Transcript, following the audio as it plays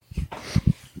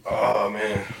Oh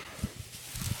man,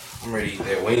 I'm ready to eat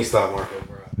that Wingstop market,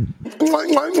 bro.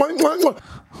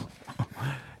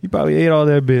 You probably ate all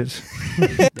that bitch.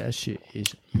 That shit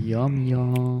is yum.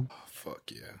 Oh, fuck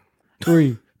yeah.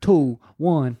 3, 2,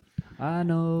 1. I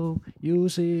know you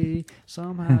see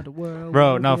somehow the world.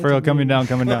 Bro, no, for real, coming down.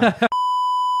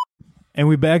 And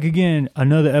we back again.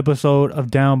 Another episode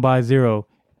of Down by Zero.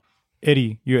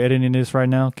 Eddie, you're editing this right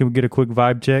now. Can we get a quick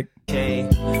vibe check? Okay,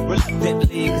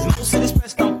 reluctantly, cause most of this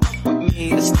press don't fuck with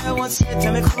me. The style one said,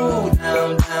 tell me cool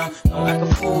down. Don't act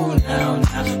a fool now.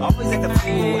 Always act a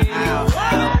fool,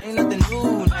 ow. Ain't nothing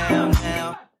new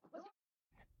now.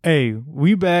 Hey,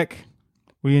 we back.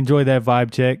 We enjoyed that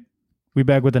vibe check. We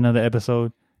back with another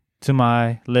episode. To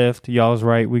my left, y'all's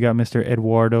right, we got Mr.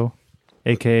 Eduardo,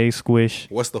 a.k.a. Squish.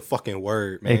 What's the fucking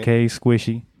word, man? A.k.a.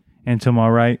 Squishy. And to my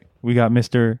right, we got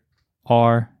Mr.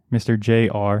 R, Mr.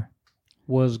 J.R.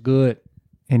 Was good.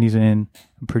 And he's in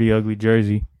a pretty ugly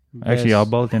jersey. Actually, y'all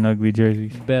both in ugly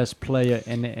jerseys. Best player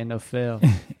in the NFL.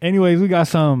 Anyways, we got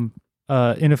some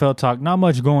NFL talk. Not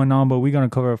much going on, but we're going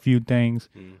to cover a few things.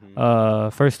 Mm-hmm.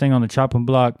 First thing on the chopping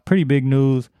block, pretty big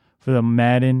news for the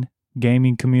Madden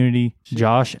gaming community.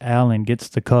 Josh Allen gets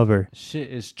the cover. Shit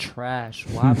is trash.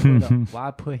 Why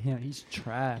put him? He's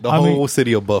trash. The whole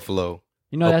city of Buffalo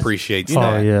appreciates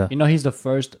that. Oh, yeah. You know he's the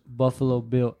first Buffalo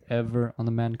Bill ever on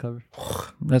the Madden cover.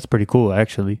 That's pretty cool,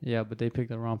 actually. Yeah, but they picked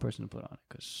the wrong person to put on it.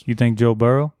 Cause You think Joe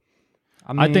Burrow?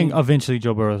 I think eventually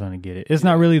Joe Burrow's going to get it. It's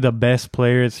not really the best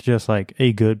player. It's just like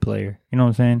a good player. You know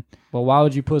what I'm saying? But why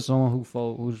would you put someone who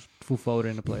folded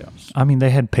in the playoffs? I mean,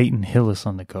 they had Peyton Hillis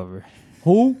on the cover.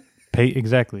 Who?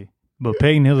 Exactly. But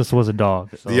Peyton Hillis was a dog.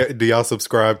 So. Do y'all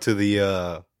subscribe to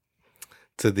the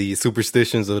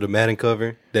superstitions of the Madden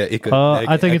cover? That it could.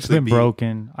 I think it's been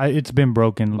broken. It's been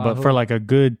broken, but for like a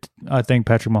good, I think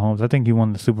Patrick Mahomes. I think he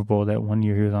won the Super Bowl that one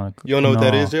year he was on. You don't know what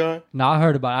that is, John? No, I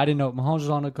heard about it. I didn't know Mahomes was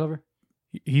on the cover.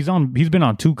 He's been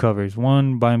on 2 covers,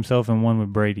 one by himself and one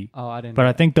with Brady. Oh, I didn't. But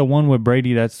I think the one with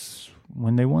Brady, that's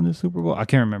when they won the Super Bowl. I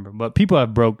can't remember, but people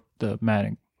have broke the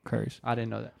Madden curse. I didn't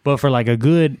know that. But for like a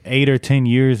good 8 or 10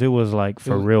 years, it was like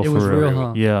for real.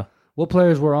 Huh? Yeah. What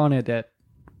players were on it that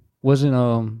wasn't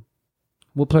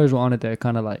What players were on it that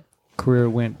kind of like career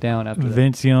went down after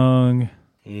Vince Young,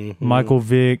 Michael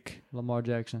Vick, Lamar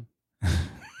Jackson.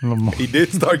 He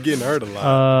did start getting hurt a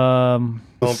lot.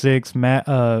 06,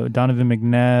 Donovan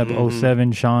McNabb,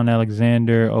 07, Sean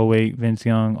Alexander, 08, Vince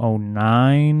Young,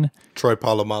 09. Troy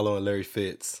Polamalu and Larry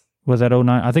Fitz. Was that 09?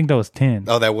 I think that was 10.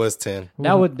 Oh, that was 10.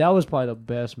 That was probably the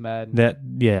best Madden.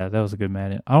 That was a good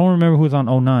Madden. I don't remember who was on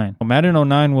 09. Madden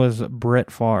 09 was Brett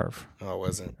Favre. Oh, it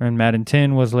wasn't. And Madden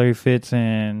 10 was Larry Fitz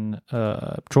and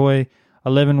Troy.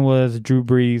 11 was Drew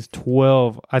Brees.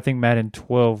 12, I think Madden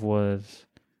 12 was...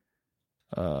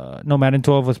 Madden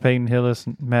 12 was Peyton Hillis.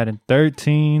 Madden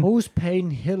 13. Who's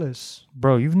Peyton Hillis?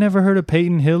 Bro, you've never heard of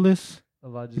Peyton Hillis?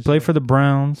 He played for the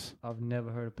Browns. I've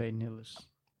never heard of Peyton Hillis.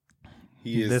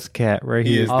 He is this cat right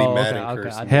he here. Is the Madden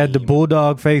curse. Had the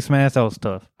bulldog face mask. That was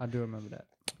tough. I do remember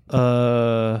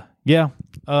that. Yeah.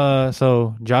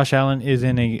 So Josh Allen is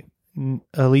in a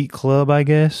elite club, I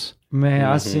guess. Man,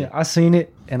 I seen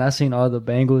it, and I seen all the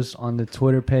Bengals on the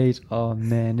Twitter page. Oh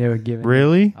man, they were giving.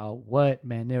 Really? Oh what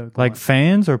man? They were going, like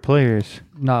fans or players?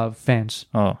 No, fans.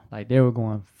 Oh, like they were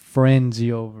going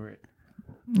frenzy over it.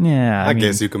 Yeah, I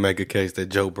guess you can make a case that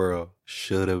Joe Burrow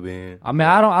should have been. I mean,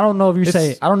 I don't know if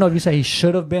you say he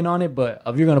should have been on it, but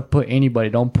if you're gonna put anybody,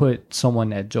 don't put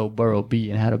someone that Joe Burrow beat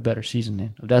and had a better season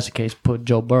in. If that's the case, put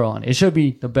Joe Burrow on it. It should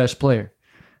be the best player.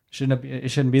 It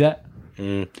shouldn't be that.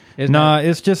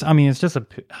 It's just a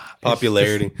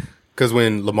popularity. Because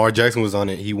when Lamar Jackson was on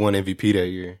it, he won MVP that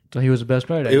year. So he was the best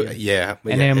player that year. Yeah.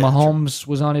 And then Mahomes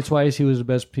was on it twice. He was the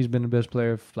best. He's been the best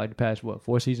player for like the past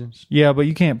 4 seasons. Yeah, but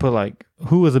you can't put like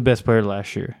who was the best player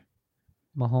last year?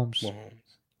 Mahomes.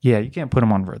 Yeah, you can't put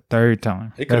him on for a third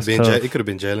time. It could have been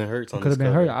Jalen Hurts. Could have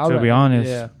been hurt. To be honest,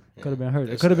 yeah, could have been hurt.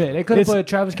 They could have put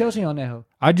Travis Kelce on that hoe.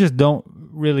 I just don't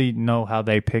really know how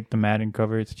they pick the Madden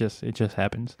cover. It just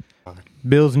happens.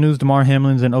 Bills news: Damar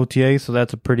Hamlin's in OTA, so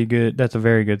that's a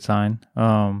very good sign.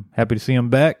 Happy to see him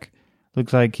back.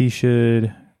 Looks like he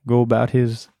should go about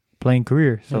his playing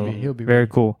career. So he'll be very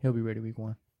ready. cool. He'll be ready week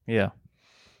 1. Yeah.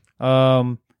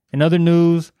 In other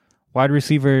news, wide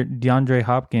receiver DeAndre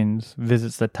Hopkins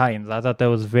visits the Titans. I thought that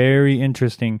was very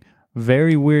interesting,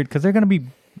 very weird because they're going to be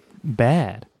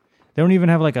bad. They don't even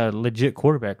have like a legit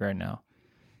quarterback right now.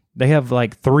 They have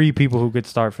like 3 people who could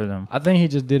start for them. I think he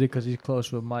just did it because he's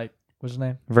close with Mike. What's his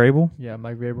name? Vrabel? Yeah,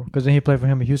 Mike Vrabel. Because then he played for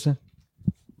him in Houston.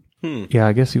 Yeah,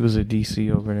 I guess he was a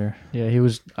DC over there. Yeah, he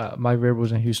was. Mike Vrabel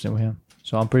was in Houston with him.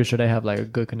 So I'm pretty sure they have like a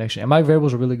good connection. And Mike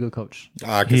Vrabel's a really good coach.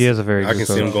 He is a very I good can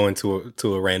see him coach. going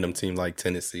to a random team like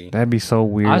Tennessee. That'd be so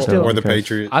weird. I still- though, Or the because-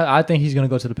 Patriots. I think he's gonna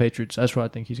go to the Patriots. That's where I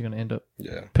think he's gonna end up.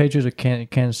 Yeah. Patriots or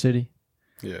Kansas City.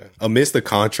 Yeah. Amidst the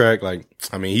contract,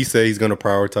 he said he's going to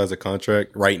prioritize a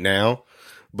contract right now,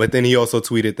 but then he also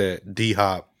tweeted that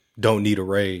D-Hop don't need a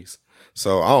raise.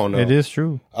 So I don't know. It is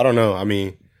true. I don't know. I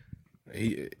mean,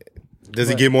 does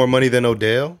he get more money than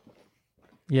Odell?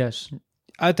 Yes.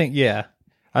 I think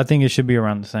it should be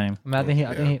around the same. I mean,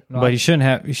 I think he. No, But he shouldn't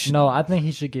have. He should, no, I think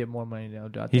he should get more money than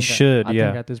Odell. He should, I yeah.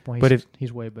 think at this point, But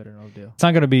he's way better than Odell. It's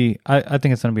not going to be. I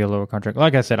think it's going to be a lower contract.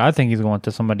 Like I said, I think he's going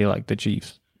to somebody like the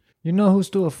Chiefs. You know who's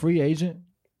still a free agent?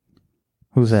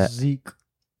 Who's that? Zeke.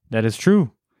 That is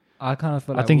true. I kind of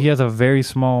feel like I think he has a very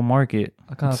small market.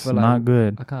 I kind of It's feel like not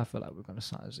good. I kind of feel like we're gonna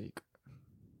sign Zeke.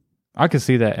 I could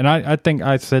see that, and I think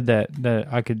I said that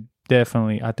I could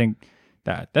definitely. I think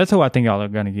that's who I think y'all are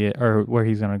gonna get, or where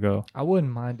he's gonna go. I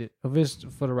wouldn't mind it if it's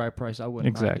for the right price. I wouldn't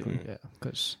Exactly. mind it. Yeah,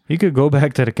 because He could go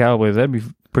back to the Cowboys. That'd be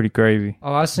pretty crazy.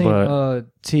 I seen But-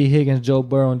 T. Higgins, Joe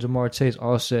Burrow, and Jamar Chase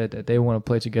all said that they want to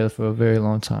play together for a very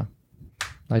long time.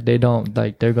 Like they're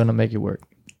gonna make it work.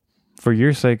 For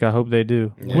your sake, I hope they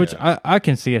do. Yeah. Which I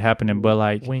can see it happening, but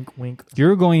like Wink, wink.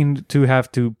 you're going to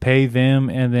have to pay them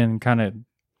and then kind of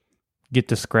get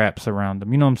the scraps around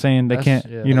them. You know what I'm saying? They That's-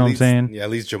 can't. yeah. You know At what I'm least- saying? Yeah, at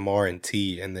least Jamar and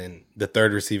T, and then the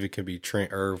third receiver can be Trent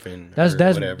Irvin. That's or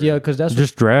whatever. yeah, because that's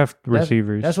Just draft that's-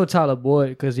 receivers. That's what Tyler Boyd.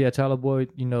 Because Tyler Boyd,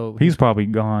 He's probably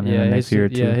gone in the next year or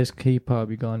two. Yeah, he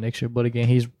probably gone next year. But again,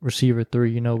 he's receiver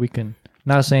 3. We can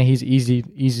not saying he's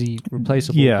easy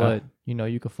replaceable. Yeah. But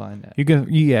you can find that.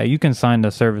 You can sign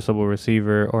a serviceable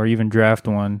receiver or even draft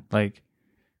one. Like,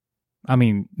 I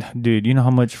mean, dude, you know how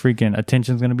much freaking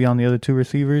attention's gonna be on the other two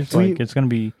receivers? It's gonna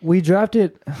be We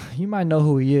drafted. You might know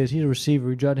who he is. He's a receiver.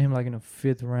 We drafted him like in the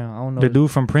 5th round. I don't know the dude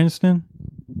from Princeton.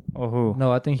 Oh, who?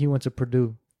 No, I think he went to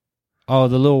Purdue. Oh,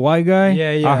 the little white guy.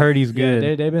 Yeah. I heard he's Yeah,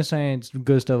 good. they've been saying some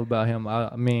good stuff about him.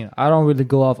 I mean, I don't really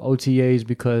go off OTAs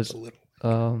because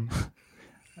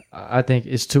I think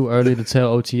it's too early to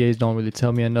tell. OTAs don't really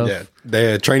tell me enough. Yeah,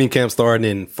 their training camp starting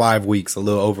in 5 weeks, a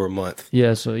little over a month.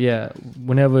 Yeah, so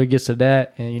whenever it gets to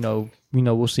that, and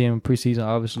we'll see him in preseason.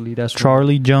 Obviously, that's when-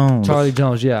 Charlie Jones. Charlie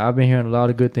Jones. Yeah, I've been hearing a lot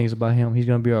of good things about him. He's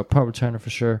going to be our punt returner for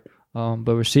sure.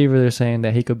 But receiver, they're saying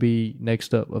that he could be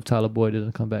next up if Tyler Boyd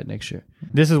doesn't come back next year.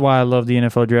 This is why I love the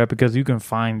NFL draft, because you can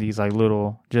find these like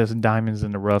little just diamonds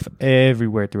in the rough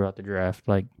everywhere throughout the draft,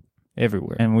 like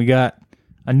everywhere. And we got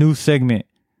a new segment.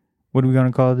 What are we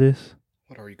gonna call this?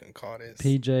 What are you gonna call this?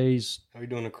 PJ's. Are we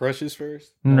doing the crushes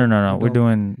first? No. We're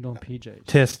doing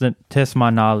PJ's. test my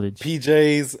knowledge.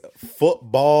 PJ's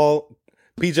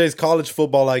college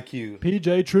football IQ.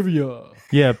 PJ trivia.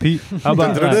 Yeah, how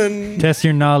about Dun-dun-dun. test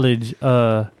your knowledge?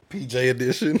 PJ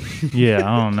edition. Yeah,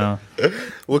 I don't know.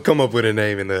 We'll come up with a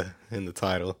name in the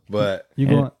title, but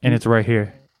And it's right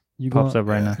here. You Pops up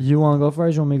right now. You want to go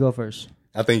first? You want me to go first?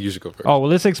 I think you should go first. Oh well,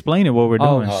 let's explain it. What we're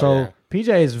doing. yeah. PJ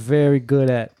is very good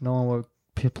at knowing where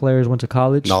players went to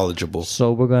college. Knowledgeable.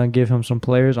 So we're gonna give him some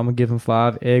players. I'm gonna give him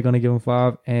 5. Ed gonna give him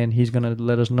 5, and he's gonna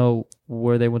let us know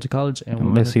where they went to college.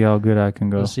 And Let's see how good I can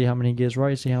go. Let's see how many he gets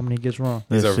right. See how many he gets wrong.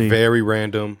 These Let's are see. very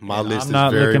random. My list I'm is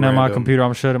not very looking at my random. computer.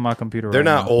 I'm shutting my computer. They're right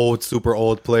not now. old, super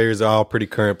old players. They're all pretty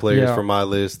current players Yeah. for my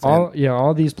list.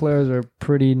 All these players are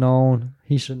pretty known.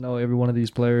 He should know every one of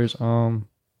these players.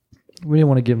 We didn't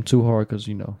want to give him too hard because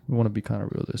we want to be kind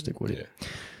of realistic with it.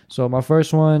 So my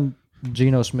first one,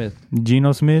 Geno Smith.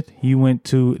 Geno Smith, he went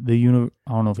to the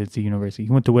I don't know if it's the university.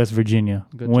 He went to West Virginia.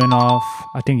 Good Went off.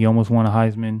 I think he almost won a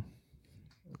Heisman.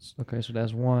 Okay, so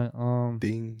that's one.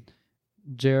 Ding.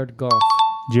 Jared Goff.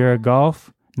 Jared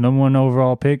Goff, #1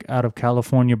 overall pick out of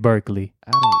California, Berkeley.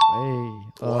 Out of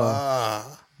the way.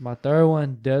 Wow. My third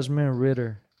one, Desmond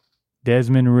Ritter.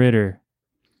 Desmond Ritter,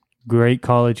 great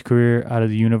college career out of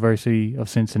the University of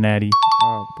Cincinnati.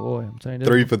 Oh boy, I'm telling you,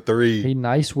 3 for 3. he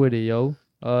nice with it, yo.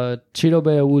 Cheeto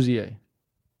Bay Awuzie.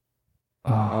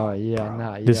 Oh,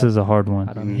 yeah. this is a hard I one.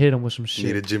 done hit him with some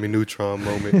Need a shit. Jimmy Neutron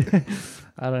moment.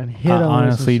 I done hit I him.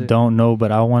 honestly with some shit. don't know,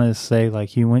 but I want to say like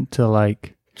he went to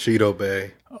like. Cheeto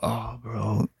Bay. Oh,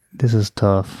 bro, this is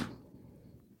tough.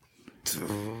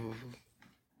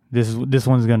 This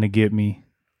one's gonna get me.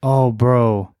 Oh,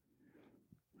 bro.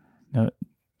 Now,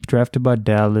 drafted by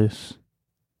Dallas.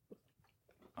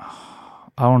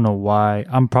 I don't know why.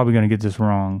 I'm probably gonna get this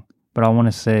wrong, but I want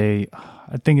to say.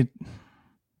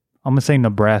 I'm gonna say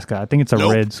Nebraska. I think it's a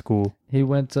Nope. red school. He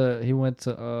went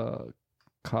to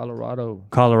Colorado.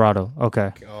 Colorado.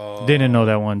 Okay. Oh. Didn't know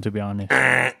that one, to be honest.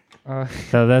 Uh,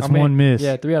 So that's I mean, one miss.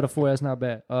 Yeah, 3 out of 4. That's not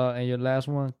bad. And your last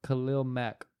one, Khalil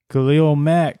Mack. Khalil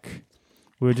Mack,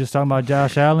 We were just talking about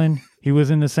Josh Allen. He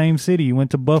was in the same city. He went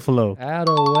to Buffalo. Out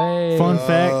of way.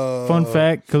 Fun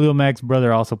fact, Khalil Mack's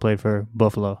brother also played for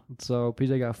Buffalo. So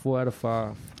PJ got 4 out of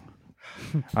 5.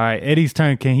 All right, Eddie's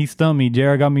turn. Can he stump me?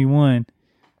 JR got me 1.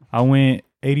 I went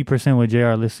 80% with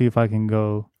JR. Let's see if I can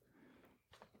go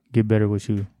get better with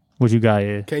you. What you got,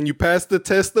 Ed? Can you pass the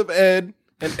test of Ed?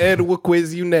 And Ed will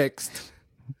quiz you next.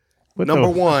 Number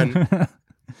 1,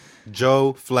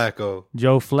 Joe Flacco.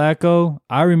 Joe Flacco.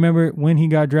 I remember when he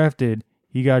got drafted.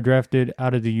 He got drafted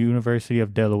out of the University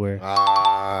of Delaware.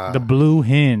 The Blue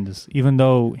Hens, even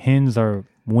though hens are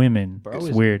women. It's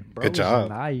weird. Good job.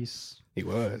 Nice. He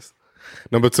was.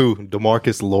 Number 2,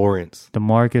 DeMarcus Lawrence.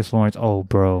 DeMarcus Lawrence. Oh,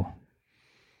 bro.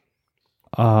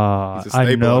 He's a I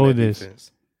staple know on that this.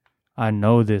 defense. I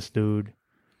know this, dude.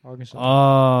 Arkansas.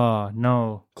 Oh,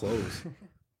 no. Close.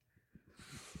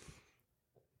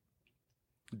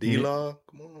 D-Law.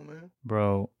 Come on, man.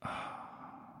 Bro.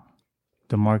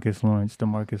 DeMarcus Lawrence.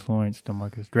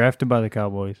 Drafted by the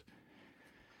Cowboys.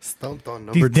 Stumped on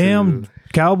number These 2. damn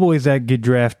Cowboys that get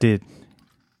drafted.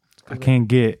 I can't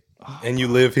get. And you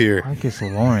live here. DeMarcus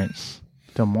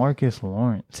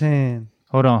Lawrence. 10.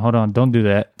 Hold on. Don't do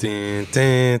that. Dun,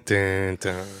 dun, dun,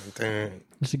 dun, dun.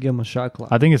 You should give him a shot clock.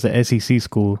 I think it's the SEC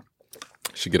school.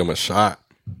 Should get him a shot.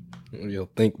 You'll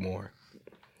think more.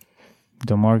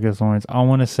 DeMarcus Lawrence. I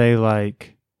want to say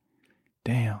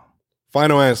damn.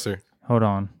 Final answer. Hold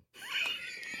on.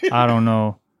 I don't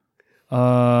know.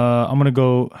 I'm going to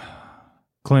go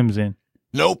Clemson.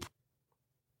 Nope.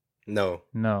 No.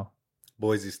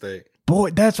 Boise State.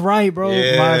 Boy, that's right, bro.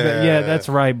 Yeah. My bad. Yeah, that's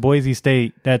right. Boise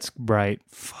State. That's right.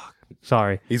 Fuck.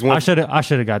 Sorry. I should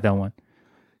have got that one.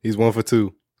 He's 1 for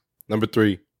 2. Number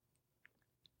 3,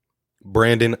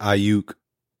 Brandon Ayuk.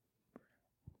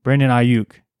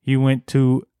 He went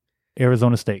to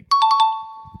Arizona State.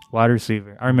 Wide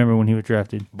receiver. I remember when he was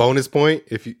drafted. Bonus point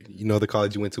if you know the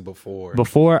college you went to before.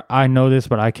 Before, I know this,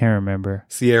 but I can't remember.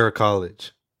 Sierra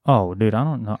College. Oh, dude, I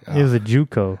don't know. It was a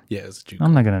JUCO. Yeah, it's a JUCO.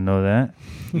 I'm not going to know that.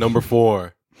 Number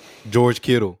 4, George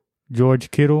Kittle.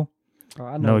 Oh,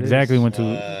 I know exactly. Went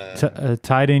to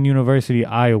Tight End University,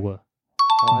 Iowa.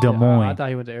 Des Moines. I thought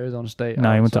he went to Arizona State.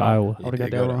 No, he went to Iowa. I would have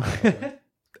got that wrong.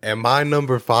 And my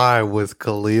number 5 was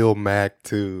Khalil Mack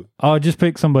too. Oh, just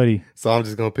pick somebody. So I'm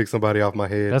just gonna pick somebody off my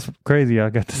head. That's crazy. I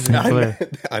got the same player.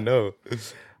 I know.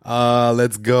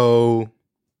 Let's go.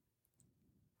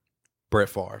 Brett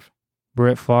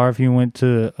Favre. He went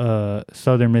to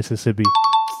Southern Mississippi.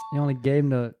 He only gave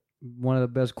him one of the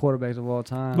best quarterbacks of all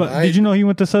time. But did you know he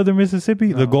went to Southern Mississippi?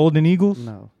 No. The Golden Eagles?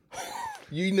 No.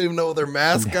 You didn't even know their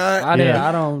mascot? I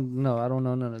don't know. I don't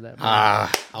know none of that. I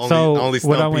only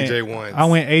stumped PJ once. I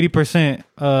went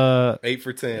 80%. 8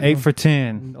 for 10. 8 for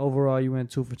 10. Overall, you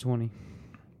went 2 for 20.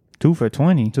 2 for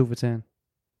 20? 2 for 10.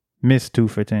 Missed 2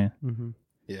 for 10. Mm-hmm.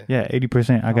 Yeah,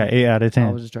 80%. I got 8 out of 10.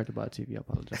 I was distracted by the TV. I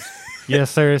apologize.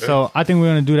 Yes, sir. So I think we're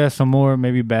going to do that some more.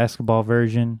 Maybe basketball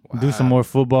version. Wow. Do some more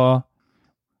football.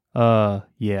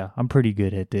 Yeah, I'm pretty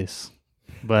good at this.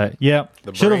 But yeah,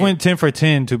 should have went 10 for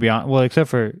 10 to be honest. Well, except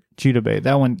for Cheetah Bay.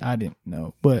 That one I didn't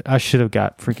know. But I should have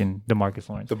got freaking DeMarcus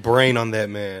Lawrence. The brain on that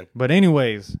man. But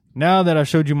anyways, now that I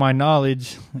showed you my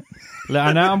knowledge,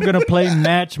 now I'm going to play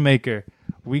matchmaker.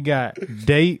 We got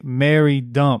date, marry,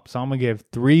 dump. So I'm going to give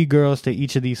 3 girls to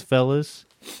each of these fellas,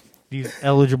 these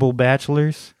eligible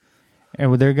bachelors.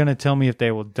 And they're going to tell me if they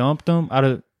will dump them out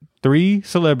of 3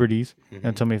 celebrities.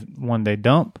 And tell me if one they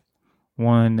dump,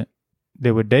 one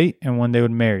they would date, and one they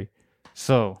would marry.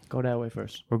 So go that way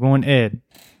first. We're going Ed.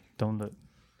 Don't look.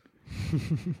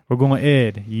 We're going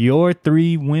Ed. Your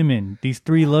 3 women, these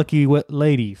 3 lucky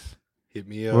ladies. Hit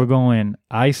me up. We're going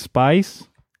Ice Spice.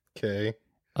 Okay.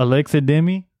 Alexa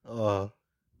Demi.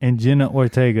 And Jenna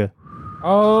Ortega.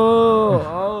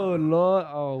 Oh, Lord.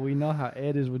 Oh, we know how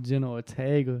Ed is with Jenna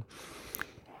Ortega.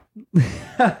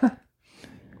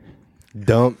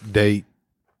 Dump, date,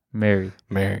 marry.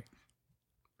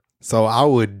 So I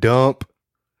would dump.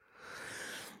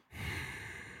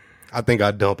 I think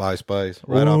I'd dump Ice Spice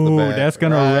right off the bat. That's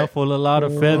gonna ruffle a lot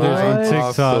of feathers on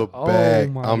TikTok. Off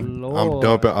the bat. I'm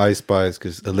dumping Ice Spice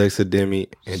because Alexa Demi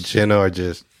and Jenna are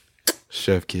just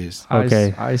chef kiss.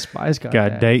 Okay. Ice Spice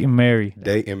got date and marry.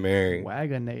 Date and marry.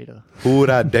 Wagonator. Who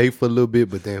would I date for a little bit,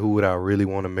 but then who would I really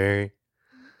want to marry?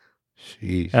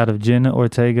 Sheesh. Out of Jenna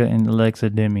Ortega and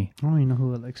Alexa Demi. I don't even know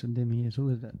who Alexa Demi is. Who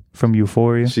is that? From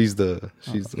Euphoria. She's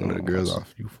one of the girls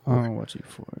off Euphoria. I don't watch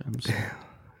Euphoria.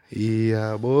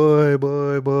 Yeah,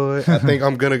 boy. I think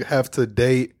I'm gonna have to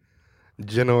date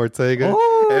Jenna Ortega,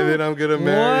 and then I'm gonna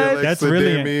marry Alexa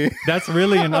Demi. That's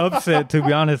really an upset, to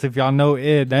be honest. If y'all know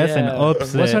Ed, that's an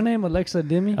upset. What's her name? Alexa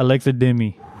Demi. Alexa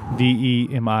Demi,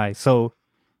 Demi. So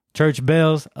Church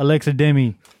Bells, Alexa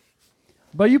Demi.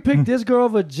 But you picked this girl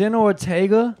over Jenna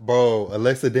Ortega? Bro,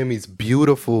 Alexa Demi's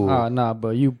beautiful. Oh, nah,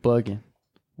 bro. You bugging.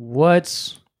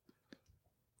 What?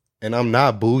 And I'm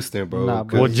not boosting, bro. Nah,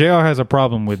 bro. Well, JR has a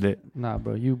problem with it. Nah,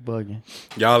 bro. You bugging.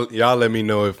 Y'all let me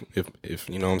know if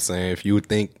you know what I'm saying. If you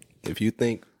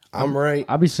think I'm right.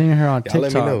 I be seeing her on Y'all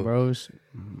let me know. TikTok, bros.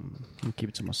 I'm keep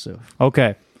it to myself.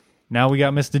 Okay. Now we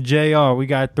got Mr. JR. We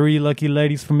got 3 lucky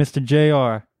ladies for Mr.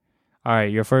 JR. All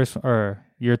right, your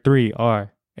 3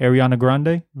 are Ariana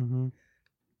Grande,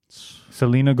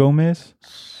 Selena Gomez,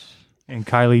 and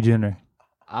Kylie Jenner.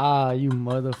 Ah, you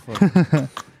motherfucker.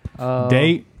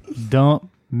 Date, dump,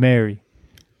 marry.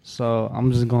 So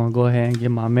I'm just gonna go ahead and get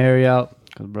my Mary out,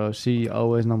 cause bro, she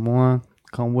always number one.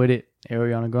 Come with it,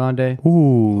 Ariana Grande.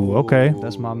 Ooh, okay.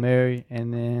 That's my Mary,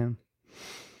 and then,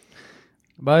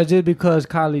 but it's just because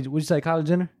Kylie. Would you say Kylie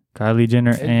Jenner? Kylie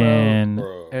Jenner Hey, and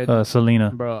Bro.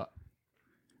 Selena Bro,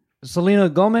 Selena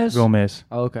Gomez. Gomez.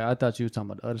 Oh, okay, I thought you were talking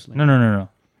about the other Selena.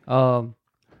 No.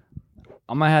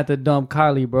 I might have to dump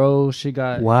Kylie, bro. She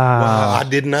got Wow. I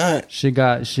did not. she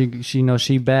know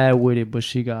she bad with it, but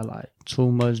she got like too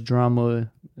much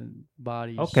drama,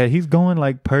 bodies. Okay, he's going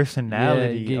like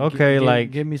personality.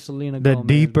 Give me Selena the Gomez,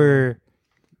 deeper. bro.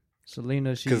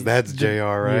 Selena, she Because that's JR,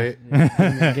 right?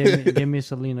 Yeah. give me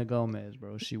Selena Gomez,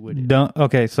 bro. She with it.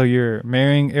 Okay, so you're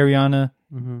marrying Ariana,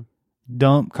 Mm-hmm.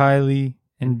 dump Kylie,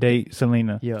 and date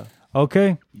Selena. Yeah.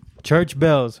 Okay, church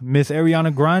bells, Miss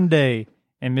Ariana Grande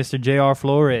and Mr. J.R.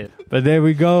 Flores. But there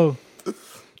we go.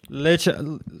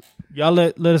 Y'all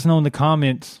let us know in the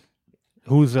comments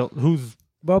who's.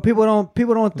 Bro, people don't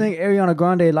think Ariana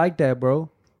Grande like that, bro.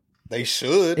 They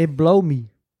should. It blow me.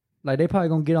 Like they probably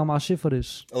gonna get on my shit for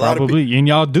this. Probably, and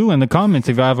y'all do in the comments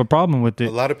if y'all have a problem with A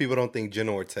it. lot of people don't think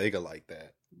Jenna Ortega like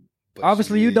that. But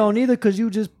Obviously, she you is. don't either, cause you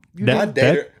just That- I'd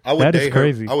date her. I would that date is her.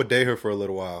 crazy. I would date her for a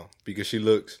little while because she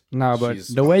looks. Nah, but she's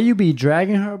the way you be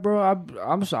dragging her, bro,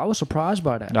 I was surprised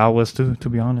by that. I was too, to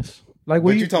be honest. Like,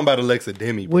 But you talking about Alexa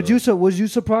Demi? Bro. was you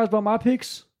surprised by my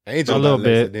picks? I ain't A talking little about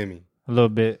Alexa bit. Demi. A little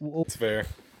bit. It's fair.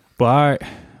 But all right,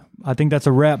 I think that's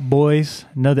a wrap, boys.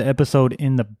 Another episode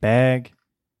in the bag.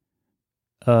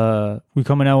 We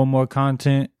coming out with more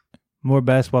content, more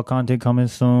basketball content coming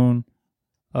soon.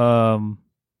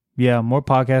 Yeah, more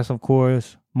podcasts, of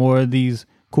course. More of these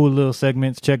cool little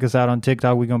segments. Check us out on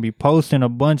TikTok. We're gonna be posting a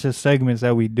bunch of segments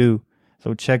that we do.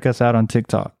 So check us out on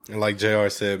TikTok. And like JR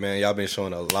said, man, y'all been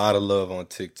showing a lot of love on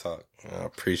TikTok. I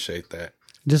appreciate that.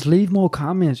 Just leave more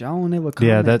comments. Y'all don't ever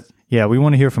comment. We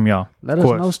want to hear from y'all. Let us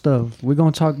know stuff. We're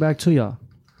gonna talk back to y'all.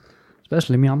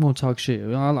 Especially me, I'm gonna talk shit.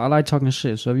 I like talking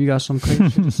shit. So if you got some crazy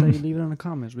shit to say, leave it in the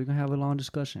comments. We can have a long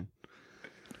discussion.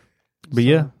 But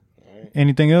yeah,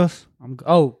 anything else?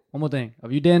 One more thing.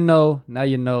 If you didn't know, now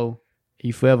you know.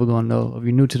 You forever gonna know. If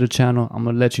you're new to the channel, I'm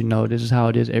gonna let you know. This is how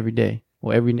it is every day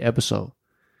or every episode.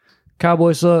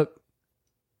 Cowboys suck.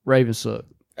 Ravens suck.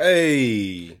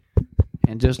 Hey.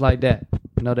 And just like that,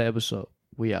 another episode.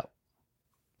 We out.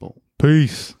 Boom.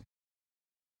 Peace.